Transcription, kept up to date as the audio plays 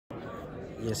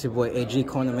Yes, your boy AG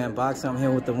Cornerman Boxing. I'm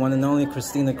here with the one and only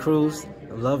Christina Cruz,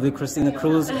 the lovely Christina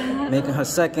Cruz, making her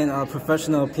second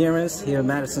professional appearance here at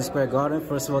Madison Square Garden.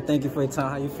 First of all, thank you for your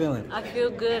time. How you feeling? I feel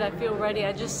good. I feel ready.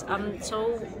 I'm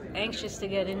so anxious to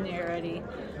get in there already.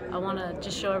 I want to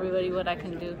just show everybody what I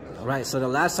can do. All right, so the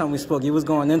last time we spoke, you was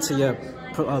going into your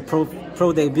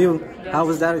pro debut. Yes. How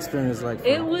was that experience like for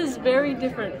It you? was very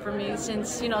different for me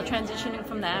since, you know, transitioning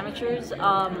from the amateurs.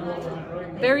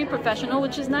 Very professional,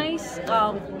 which is nice.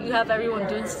 You have everyone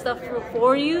doing stuff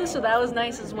for you, so that was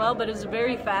nice as well. But it was a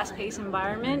very fast-paced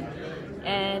environment,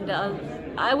 and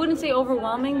I wouldn't say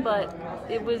overwhelming, but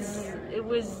it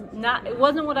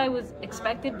wasn't what I was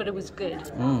expected, but it was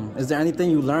good. Is there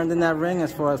anything you learned in that ring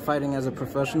as far as fighting as a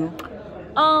professional?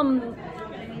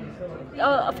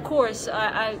 Of course,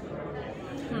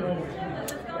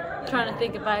 trying to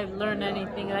think if I learned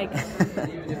anything like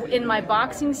in my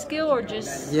boxing skill or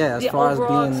just as the far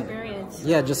overall as being experience.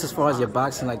 Yeah, just as far as your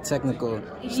boxing, like technical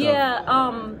stuff.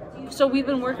 Yeah. So we've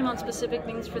been working on specific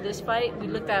things for this fight. We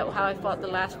looked at how I fought the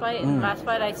last fight. In the last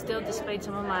fight, I still displayed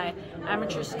some of my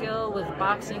amateur skill with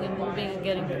boxing and moving and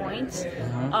getting points.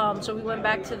 So we went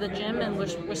back to the gym and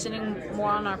we're sitting more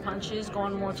on our punches,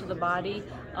 going more to the body.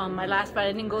 My last fight,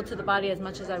 I didn't go to the body as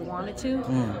much as I wanted to,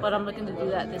 but I'm looking to do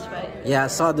that this fight. Yeah, I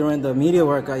saw during the media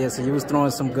workout yesterday, you was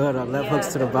throwing some good left hooks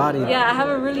to the body. Yeah, I have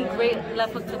a really great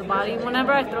left hook to the body.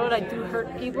 Whenever I throw it, I do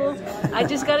hurt people. I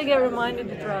just got to get reminded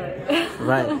to throw it.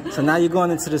 Right. So now you're going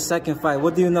into the second fight.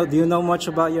 What do you know? Do you know much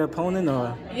about your opponent?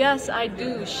 Or? Yes, I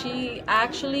do. She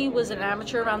actually was an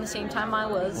amateur around the same time I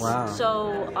was. Wow.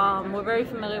 So we're very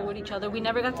familiar with each other. We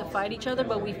never got to fight each other,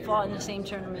 but we fought in the same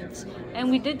tournaments.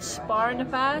 And we did spar in the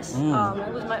past.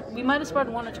 We might have sparred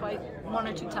one or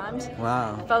two times.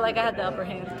 Wow. I felt like I had the upper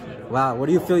hand. Wow. What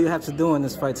do you feel you have to do in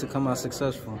this fight to come out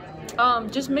successful?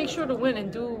 Just make sure to win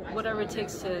and do whatever it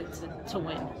takes to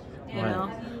win. You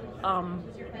know?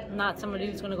 Not somebody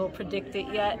who's going to go predict it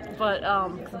yet, but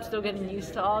I'm still getting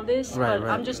used to all this. But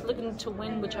I'm just looking to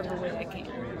win whichever way I can.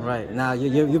 Right. Now,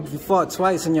 you fought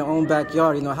twice in your own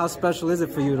backyard. You know, how special is it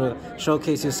for you to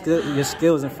showcase your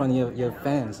skills in front of your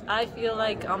fans? I feel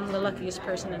like I'm the luckiest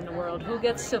person in the world who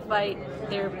gets to fight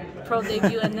their pro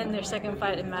debut and then their second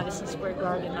fight in Madison Square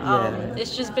Garden.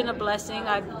 It's just been a blessing.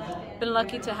 I've been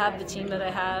lucky to have the team that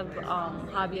I have.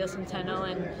 Javier Centeno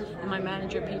and my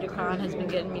manager Peter Khan has been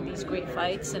getting me these great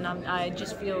fights, and I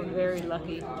just feel very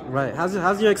lucky. Right.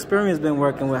 How's your experience been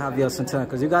working with Javier Centeno?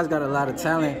 Because you guys got a lot of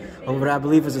talent over there. I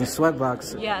believe it's in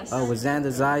Sweatbox. Yes. With Xander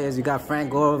Zayas. You got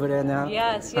Frank Gore over there now.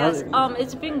 Yes.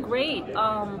 It's been great.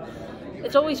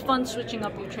 It's always fun switching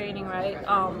up your training, right?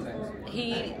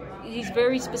 He's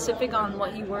very specific on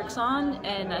what he works on,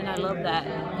 and I love that.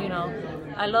 You know,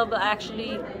 I love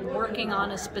actually working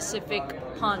on a specific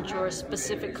punch or a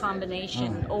specific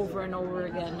combination over and over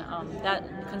again. That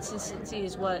consistency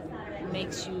is what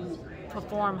makes you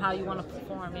perform how you want to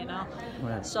perform, you know?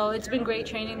 Right. So it's been great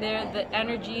training there. The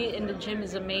energy in the gym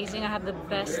is amazing. I have the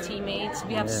best teammates.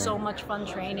 We have so much fun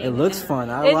training. It looks fun.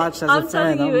 I watch as a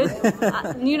fan. I'm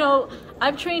telling you, you know,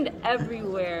 I've trained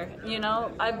everywhere, you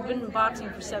know? I've been boxing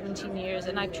for 17 years,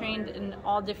 and I've trained in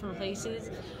all different places.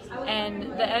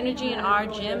 And the energy in our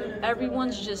gym,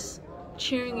 everyone's just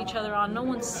cheering each other on. No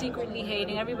one's secretly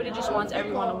hating. Everybody just wants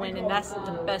everyone to win, and that's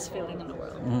the best feeling in the world.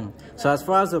 So as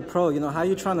far as a pro, you know, how are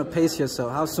you trying to pace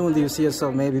yourself? How soon do you see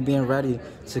yourself maybe being ready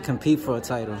to compete for a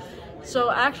title? So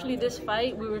actually this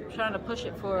fight, we were trying to push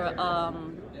it for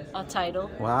a title.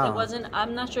 Wow. It wasn't,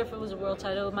 I'm not sure if it was a world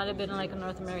title. It might have been like a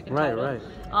North American title. Right.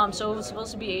 So it was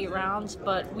supposed to be 8 rounds,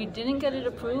 but we didn't get it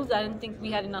approved. I didn't think we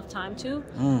had enough time to.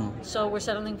 So we're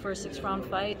settling for a 6-round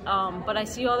fight. But I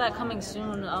see all that coming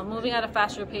soon, moving at a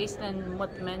faster pace than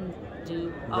what the men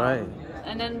do. Right.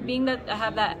 And then being that I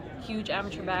have that huge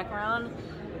amateur background,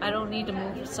 I don't need to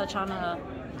move such on a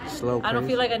slow pace. I don't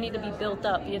feel like I need to be built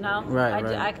up, you know?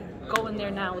 I could go in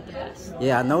there now with the best.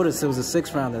 Yeah, I noticed it was a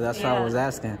 6-rounder. That's why I was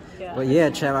asking. Yeah. But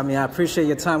yeah, Chad, I mean, I appreciate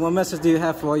your time. What message do you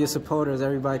have for all your supporters,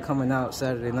 everybody coming out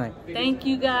Saturday night? Thank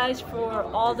you guys for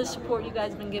all the support you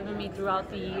guys have been giving me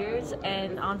throughout the years.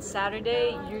 And on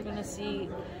Saturday, you're going to see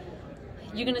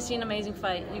an amazing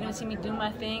fight. You're going to see me do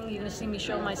my thing. You're going to see me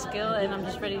show my skill, and I'm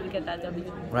just ready to get that W.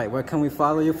 Right. Where can we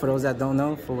follow you for those that don't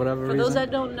know, for whatever reason? For those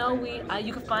that don't know,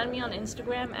 you can find me on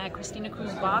Instagram at Christina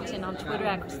Cruz Box and on Twitter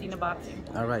at Christina Boxing.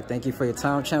 All right. Thank you for your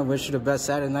time, Chan. Wish you the best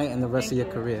Saturday night and the rest of your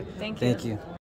career. Thank you.